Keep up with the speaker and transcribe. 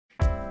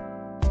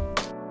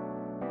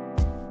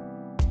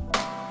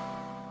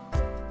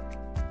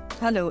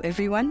Hello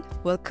everyone,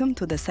 welcome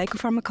to the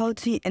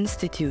Psychopharmacology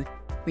Institute.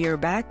 We are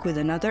back with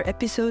another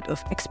episode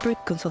of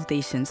Expert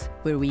Consultations,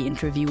 where we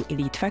interview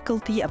elite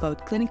faculty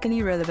about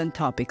clinically relevant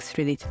topics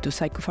related to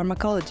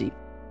psychopharmacology.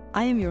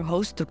 I am your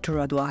host, Dr.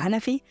 Radwa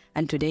Hanafi,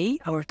 and today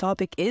our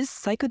topic is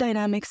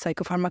Psychodynamic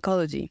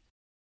Psychopharmacology.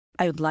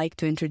 I would like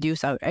to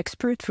introduce our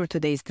expert for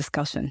today's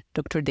discussion,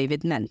 Dr.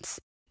 David Mintz.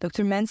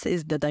 Dr. Mintz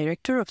is the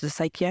Director of the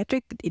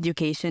Psychiatric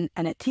Education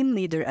and a team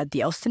leader at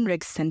the Austin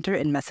Riggs Center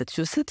in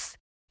Massachusetts.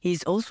 He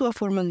is also a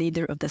former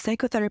leader of the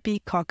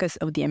Psychotherapy Caucus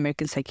of the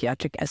American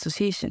Psychiatric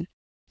Association.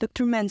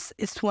 Dr. Mintz,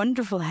 it's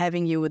wonderful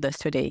having you with us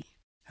today.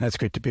 That's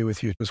great to be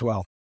with you as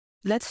well.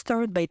 Let's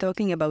start by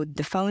talking about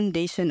the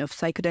foundation of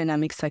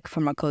psychodynamic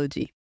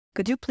psychopharmacology.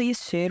 Could you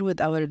please share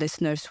with our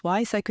listeners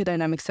why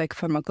psychodynamic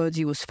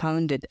psychopharmacology was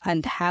founded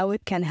and how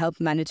it can help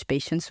manage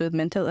patients with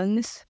mental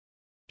illness?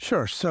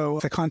 Sure.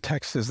 So the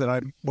context is that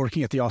I'm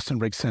working at the Austin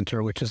Riggs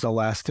Center, which is the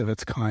last of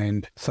its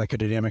kind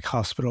psychodynamic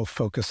hospital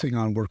focusing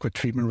on work with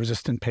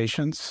treatment-resistant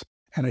patients.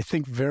 And I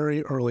think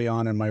very early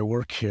on in my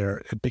work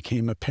here, it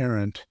became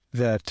apparent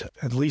that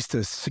at least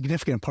a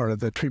significant part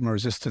of the treatment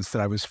resistance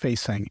that I was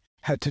facing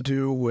had to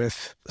do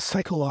with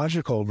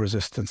psychological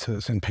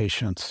resistances in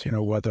patients,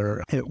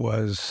 whether it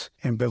was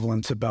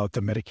ambivalence about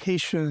the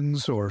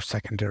medications or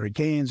secondary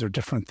gains or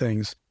different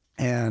things.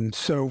 And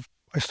so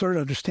I started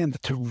to understand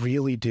that to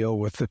really deal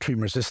with the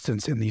treatment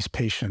resistance in these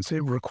patients,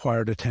 it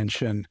required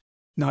attention,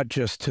 not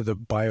just to the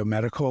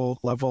biomedical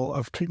level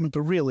of treatment,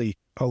 but really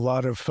a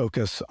lot of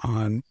focus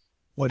on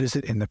what is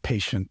it in the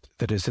patient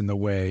that is in the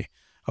way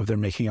of their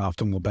making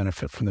optimal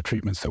benefit from the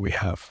treatments that we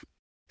have.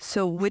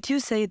 So would you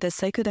say that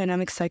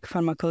psychodynamic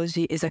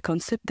psychopharmacology is a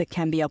concept that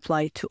can be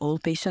applied to all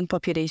patient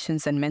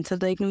populations and mental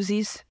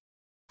diagnoses?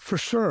 For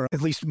sure,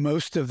 at least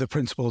most of the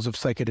principles of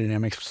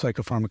psychodynamic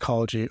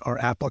psychopharmacology are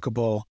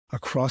applicable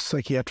across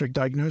psychiatric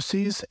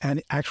diagnoses.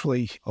 And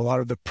actually, a lot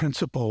of the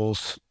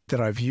principles that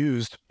I've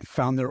used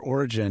found their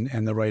origin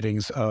in the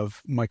writings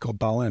of Michael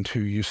Balint, who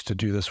used to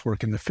do this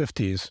work in the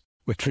 50s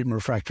with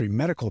treatment-refractory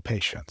medical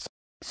patients.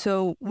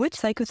 So which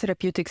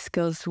psychotherapeutic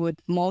skills would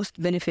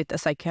most benefit a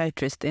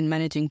psychiatrist in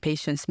managing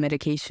patients'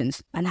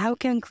 medications? And how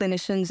can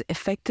clinicians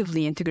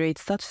effectively integrate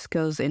such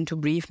skills into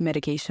brief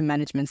medication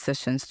management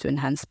sessions to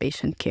enhance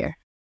patient care?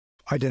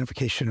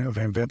 Identification of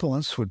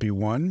ambivalence would be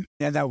one.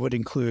 And that would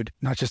include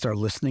not just our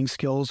listening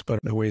skills, but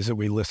the ways that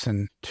we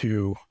listen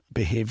to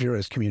behavior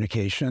as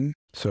communication.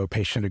 So a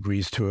patient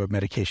agrees to a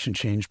medication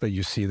change, but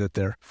you see that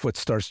their foot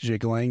starts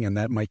jiggling, and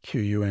that might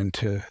cue you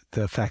into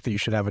the fact that you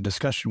should have a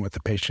discussion with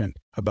the patient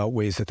about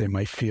ways that they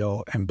might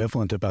feel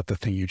ambivalent about the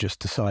thing you just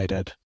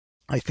decided.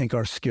 I think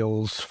our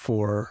skills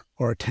for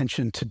our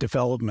attention to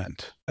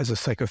development. As a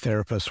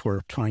psychotherapist,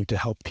 we're trying to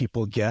help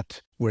people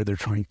get where they're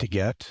trying to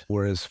get,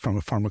 whereas from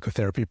a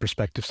pharmacotherapy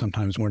perspective,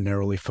 sometimes we're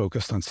narrowly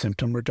focused on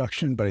symptom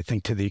reduction. But I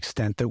think to the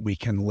extent that we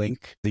can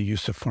link the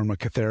use of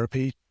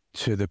pharmacotherapy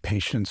to the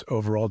patient's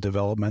overall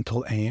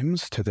developmental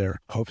aims, to their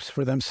hopes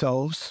for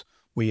themselves,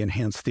 we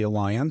enhance the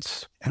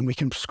alliance, and we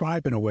can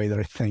prescribe in a way that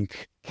I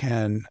think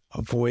can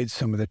avoid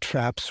some of the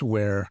traps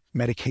where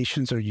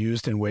medications are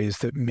used in ways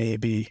that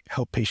maybe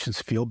help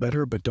patients feel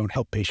better, but don't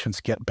help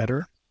patients get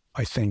better.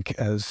 I think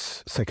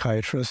as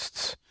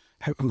psychiatrists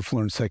who've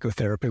learned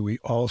psychotherapy, we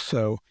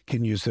also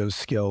can use those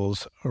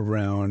skills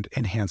around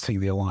enhancing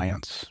the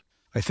alliance.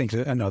 I think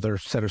that another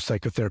set of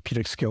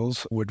psychotherapeutic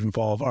skills would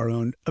involve our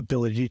own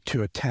ability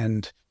to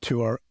attend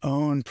to our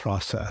own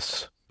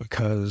process,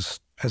 because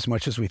as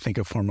much as we think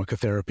of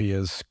pharmacotherapy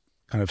as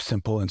kind of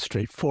simple and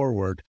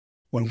straightforward,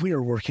 when we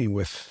are working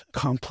with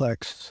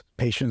complex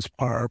patients,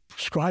 our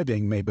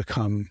prescribing may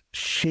become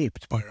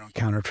shaped by our own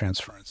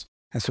countertransference.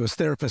 And so as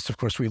therapists, of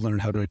course, we learn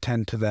how to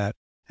attend to that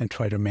and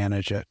try to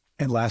manage it.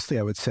 And lastly,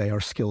 I would say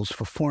our skills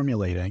for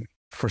formulating,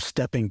 for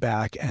stepping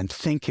back and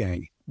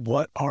thinking,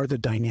 what are the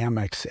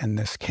dynamics in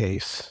this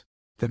case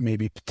that may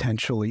be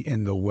potentially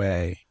in the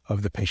way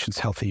of the patient's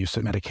healthy use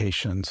of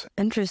medications?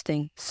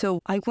 Interesting. So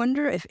I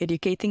wonder if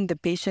educating the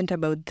patient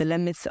about the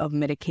limits of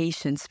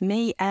medications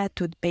may add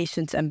to the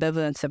patient's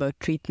ambivalence about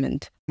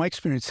treatment. My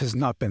experience has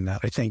not been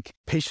that. I think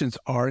patients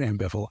are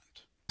ambivalent.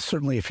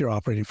 Certainly, if you're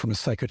operating from a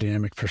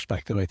psychodynamic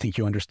perspective, I think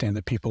you understand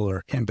that people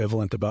are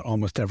ambivalent about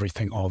almost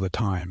everything all the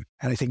time.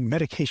 And I think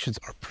medications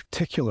are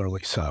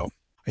particularly so.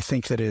 I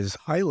think that is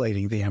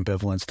highlighting the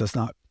ambivalence does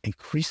not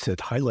increase it.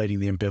 Highlighting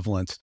the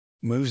ambivalence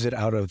moves it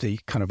out of the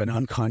kind of an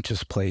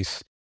unconscious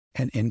place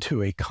and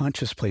into a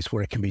conscious place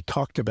where it can be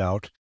talked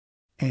about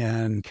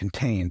and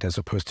contained as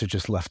opposed to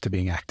just left to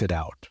being acted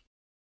out.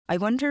 I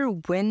wonder,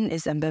 when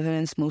is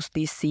ambivalence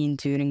mostly seen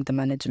during the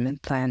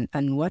management plan,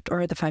 and what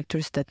are the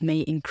factors that may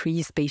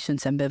increase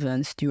patients'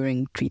 ambivalence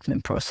during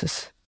treatment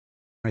process?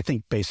 I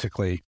think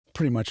basically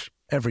pretty much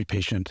every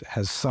patient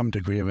has some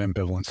degree of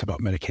ambivalence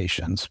about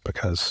medications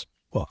because,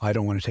 well, I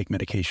don't want to take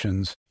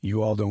medications.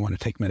 You all don't want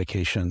to take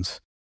medications.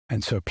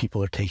 And so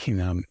people are taking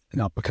them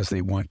not because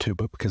they want to,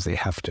 but because they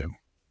have to.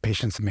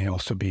 Patients may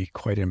also be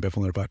quite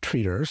ambivalent about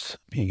treaters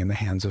being in the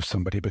hands of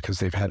somebody because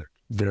they've had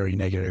very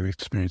negative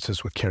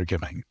experiences with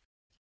caregiving.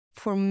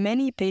 For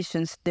many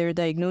patients, their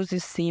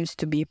diagnosis seems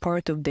to be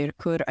part of their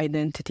core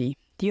identity.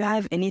 Do you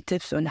have any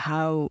tips on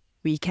how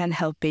we can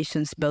help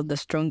patients build a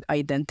strong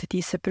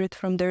identity separate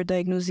from their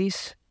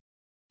diagnoses?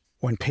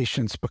 When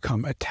patients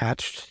become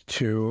attached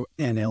to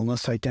an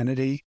illness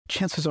identity,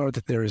 chances are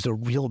that there is a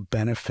real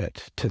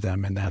benefit to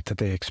them in that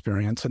they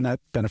experience, and that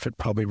benefit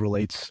probably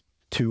relates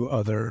to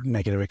other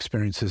negative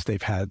experiences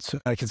they've had. So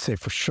I can say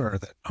for sure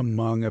that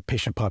among a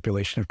patient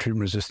population of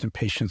treatment-resistant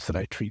patients that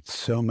I treat,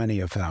 so many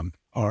of them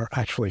are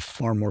actually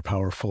far more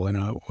powerful in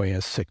a way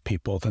as sick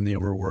people than they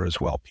ever were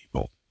as well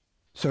people.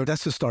 So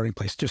that's the starting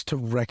place, just to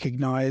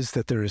recognize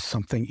that there is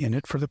something in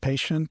it for the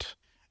patient.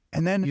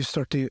 And then you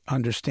start to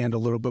understand a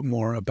little bit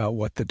more about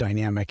what the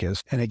dynamic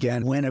is. And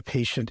again, when a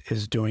patient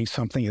is doing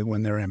something,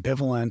 when they're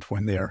ambivalent,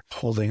 when they're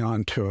holding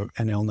on to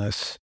an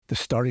illness, the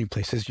starting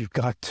place is you've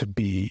got to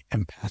be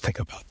empathic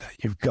about that.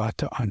 You've got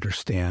to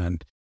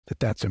understand that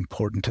that's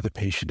important to the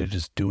patient. It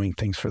is doing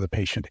things for the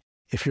patient.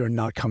 If you're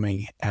not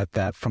coming at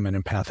that from an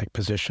empathic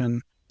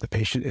position, the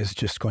patient is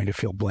just going to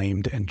feel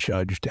blamed and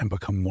judged and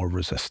become more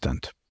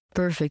resistant.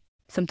 Perfect.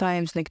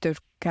 Sometimes nectar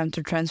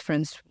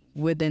countertransference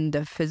within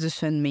the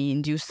physician may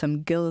induce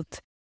some guilt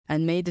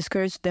and may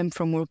discourage them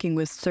from working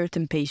with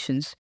certain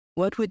patients.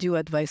 What would you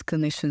advise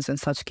clinicians in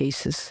such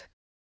cases?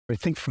 I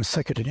think from a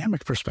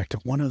psychodynamic perspective,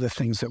 one of the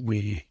things that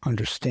we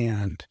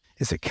understand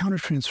is that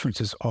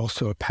countertransference is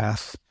also a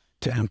path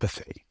to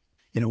empathy.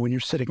 You know, when you're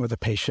sitting with a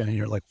patient and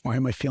you're like, why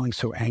am I feeling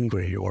so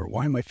angry? Or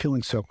why am I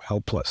feeling so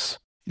helpless?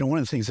 You know, one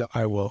of the things that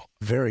I will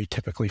very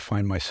typically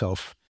find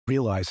myself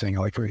realizing,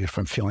 like if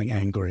I'm feeling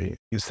angry,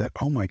 is that,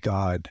 oh my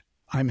God,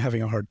 I'm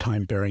having a hard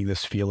time bearing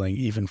this feeling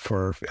even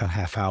for a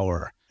half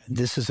hour.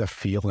 This is a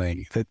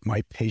feeling that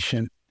my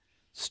patient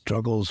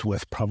struggles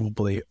with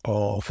probably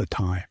all the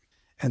time.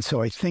 And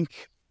so I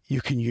think you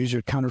can use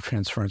your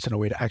countertransference in a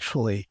way to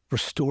actually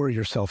restore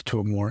yourself to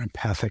a more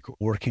empathic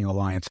working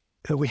alliance.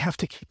 We have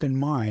to keep in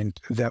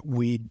mind that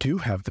we do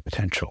have the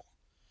potential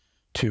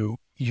to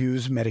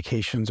use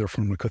medications or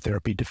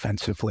pharmacotherapy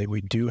defensively.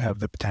 We do have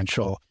the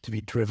potential to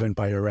be driven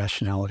by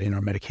irrationality in our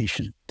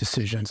medication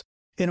decisions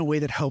in a way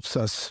that helps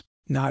us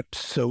not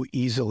so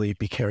easily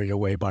be carried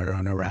away by our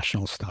own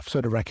irrational stuff.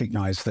 So to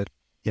recognize that,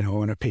 you know,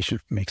 when a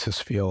patient makes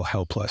us feel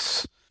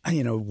helpless,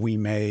 you know, we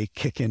may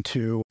kick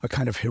into a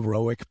kind of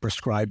heroic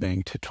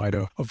prescribing to try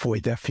to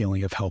avoid that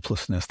feeling of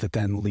helplessness that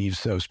then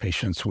leaves those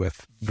patients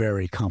with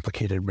very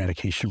complicated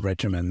medication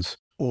regimens,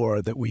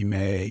 or that we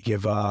may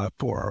give up,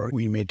 or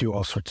we may do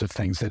all sorts of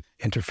things that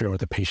interfere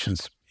with the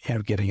patient's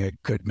getting a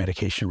good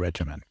medication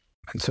regimen.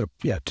 And so,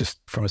 yeah,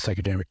 just from a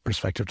psychodynamic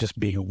perspective, just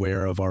being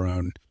aware of our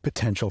own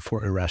potential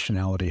for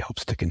irrationality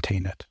helps to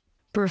contain it.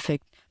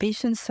 Perfect.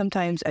 Patients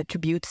sometimes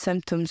attribute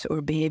symptoms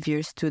or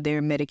behaviors to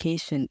their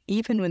medication,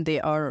 even when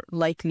they are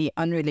likely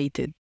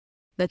unrelated.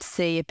 Let's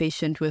say a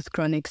patient with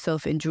chronic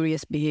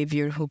self-injurious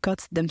behavior who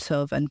cuts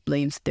themselves and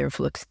blames their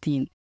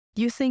fluoxetine.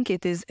 Do you think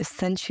it is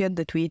essential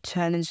that we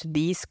challenge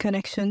these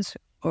connections,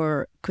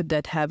 or could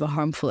that have a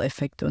harmful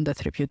effect on the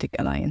therapeutic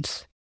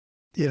alliance?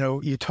 You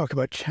know, you talk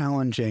about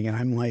challenging, and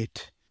I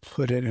might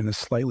put it in a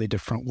slightly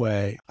different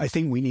way. I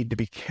think we need to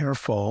be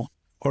careful,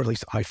 or at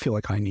least I feel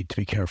like I need to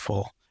be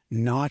careful,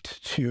 not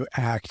to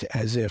act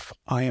as if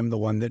I am the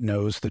one that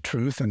knows the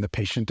truth and the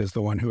patient is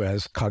the one who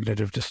has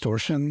cognitive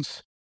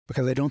distortions,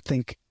 because I don't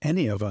think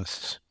any of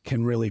us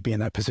can really be in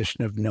that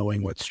position of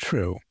knowing what's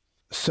true.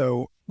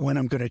 So when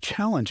I'm going to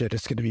challenge it,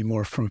 it's going to be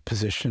more from a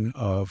position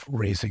of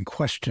raising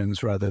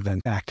questions rather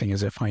than acting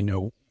as if I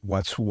know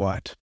what's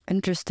what.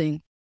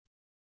 Interesting.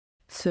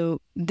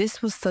 So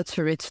this was such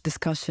a rich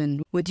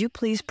discussion. Would you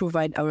please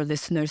provide our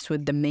listeners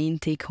with the main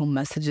take-home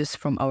messages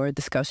from our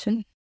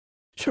discussion?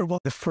 Sure. Well,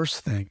 the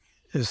first thing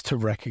is to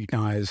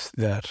recognize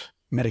that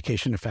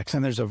medication effects,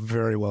 and there's a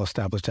very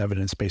well-established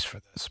evidence base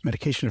for this,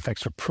 medication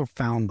effects are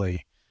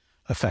profoundly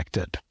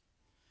affected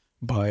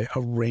by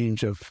a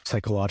range of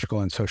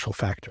psychological and social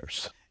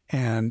factors.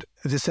 And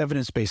this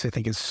evidence base, I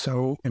think, is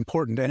so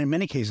important. And in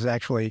many cases,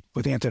 actually,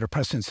 with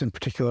antidepressants in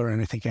particular,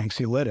 and I think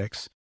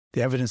anxiolytics,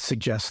 the evidence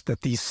suggests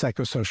that these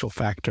psychosocial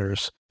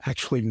factors are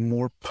actually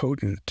more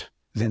potent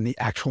than the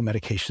actual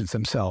medications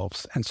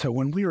themselves. And so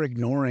when we are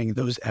ignoring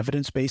those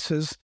evidence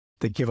bases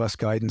that give us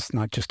guidance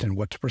not just in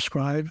what to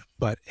prescribe,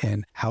 but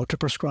in how to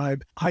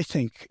prescribe, I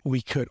think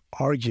we could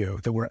argue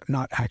that we're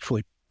not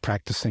actually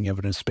practicing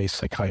evidence-based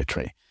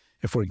psychiatry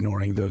if we're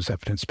ignoring those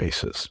evidence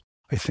bases.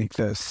 I think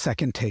the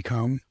second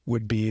take-home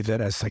would be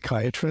that as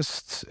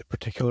psychiatrists,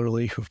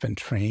 particularly who've been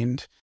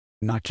trained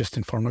not just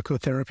in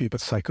pharmacotherapy,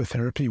 but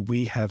psychotherapy,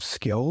 we have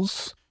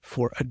skills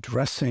for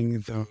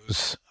addressing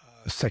those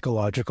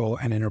psychological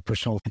and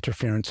interpersonal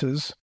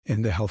interferences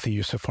in the healthy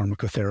use of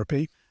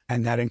pharmacotherapy.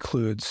 And that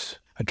includes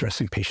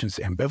addressing patients'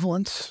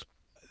 ambivalence.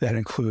 That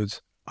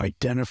includes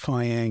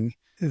identifying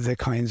the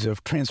kinds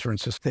of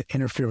transferences that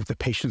interfere with the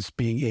patients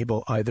being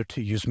able either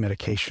to use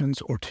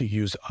medications or to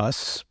use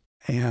us.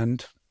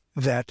 And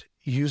that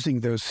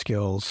using those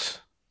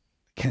skills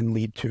can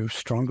lead to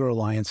stronger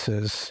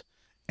alliances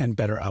and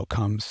better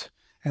outcomes.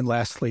 And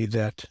lastly,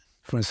 that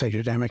from a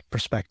psychodynamic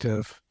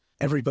perspective,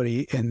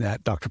 everybody in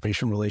that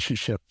doctor-patient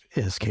relationship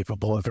is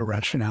capable of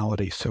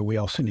irrationality. So we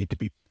also need to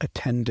be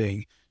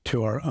attending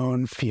to our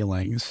own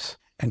feelings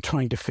and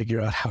trying to figure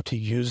out how to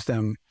use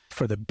them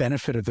for the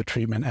benefit of the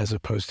treatment as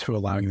opposed to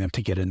allowing them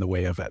to get in the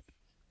way of it.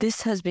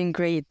 This has been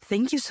great.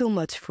 Thank you so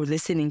much for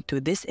listening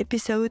to this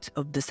episode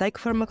of the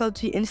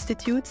Psychopharmacology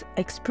Institute's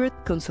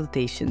Expert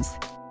Consultations.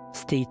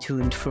 Stay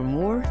tuned for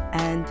more,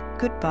 and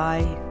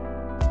goodbye.